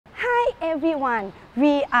everyone,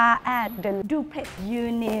 we are at the duplex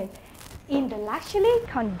unit in the luxury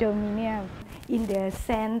condominium in the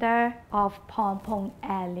center of Phrom Phong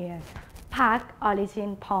area, Park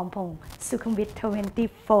Origin Phrom Phong, Sukhumvit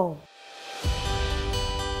 24.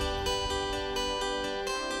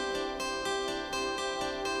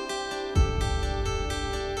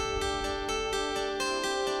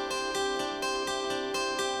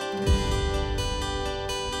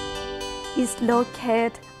 Is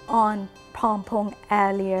located on Phrom Phong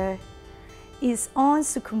area. Is on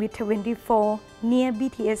Sukhumvit 24 near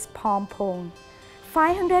BTS Phrom Phong.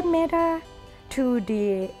 500 meters to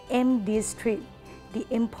the M District, the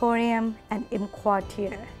Emporium and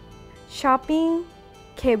EmQuartier. Shopping,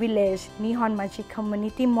 K-Village, Nihon Machi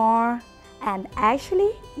Community Mall, and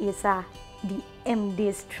actually is the M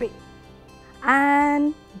District.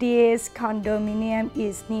 And this condominium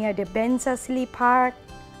is near the Benjasili Park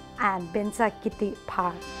and Benjakiti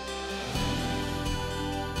Park.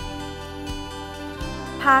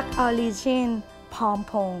 Park Origin Phrom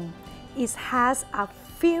Phong has a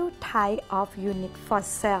few types of units for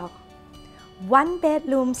sale. 1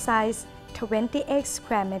 bedroom size 28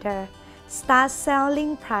 square meter, start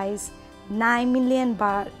selling price 9 million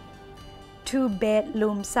baht. 2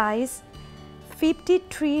 bedroom size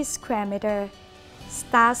 53 square meter,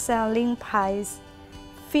 start selling price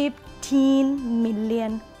 15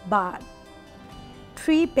 million baht.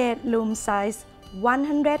 3 bedroom size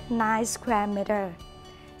 109 square meter,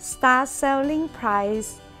 start selling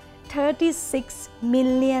price 36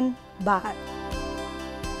 million baht.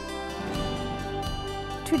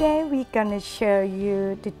 Today we're gonna show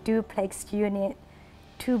you the duplex unit,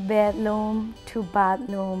 2 bedroom, 2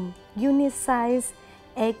 bathroom, unit size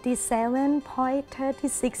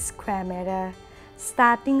 87.36 square meter.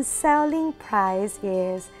 Starting selling price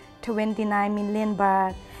is 29 million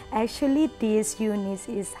baht. Actually, this unit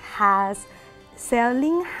has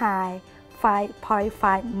selling high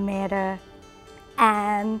 5.5 meter,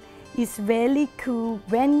 and it's really cool.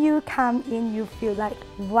 When you come in, you feel like,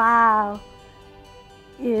 wow,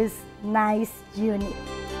 it's nice unit.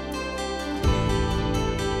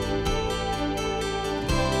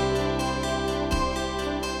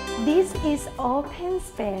 This is open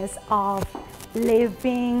space of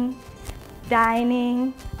living,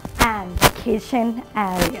 dining, and kitchen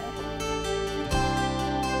area.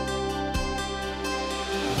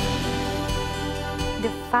 The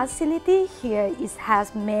facility here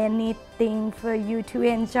has many things for you to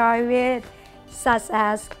enjoy with, such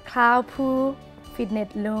as cloud pool, fitness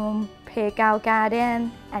room, playground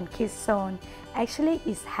garden, and kids zone. Actually,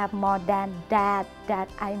 it has more than that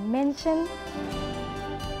I mentioned.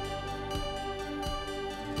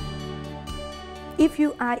 If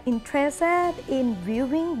you are interested in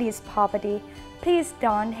viewing this property, please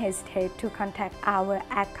don't hesitate to contact our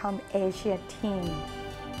EmQuartier team.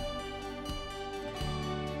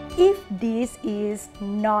 If this is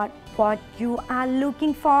not what you are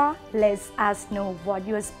looking for, let us know what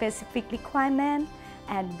your specific requirement,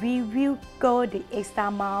 and we will go the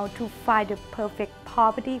extra mile to find the perfect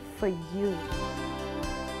property for you.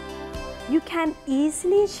 You can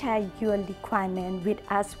easily share your requirement with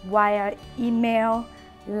us via email,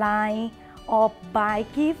 line, or by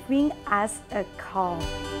giving us a call.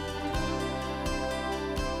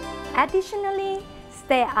 Additionally,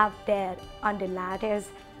 stay updated on the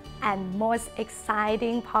latest and most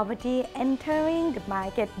exciting property entering the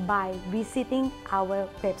market by visiting our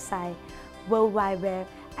website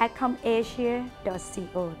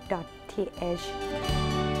www.ecomAsia.co.th.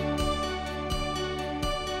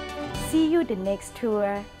 See you the next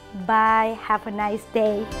tour. Bye. Have a nice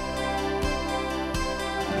day.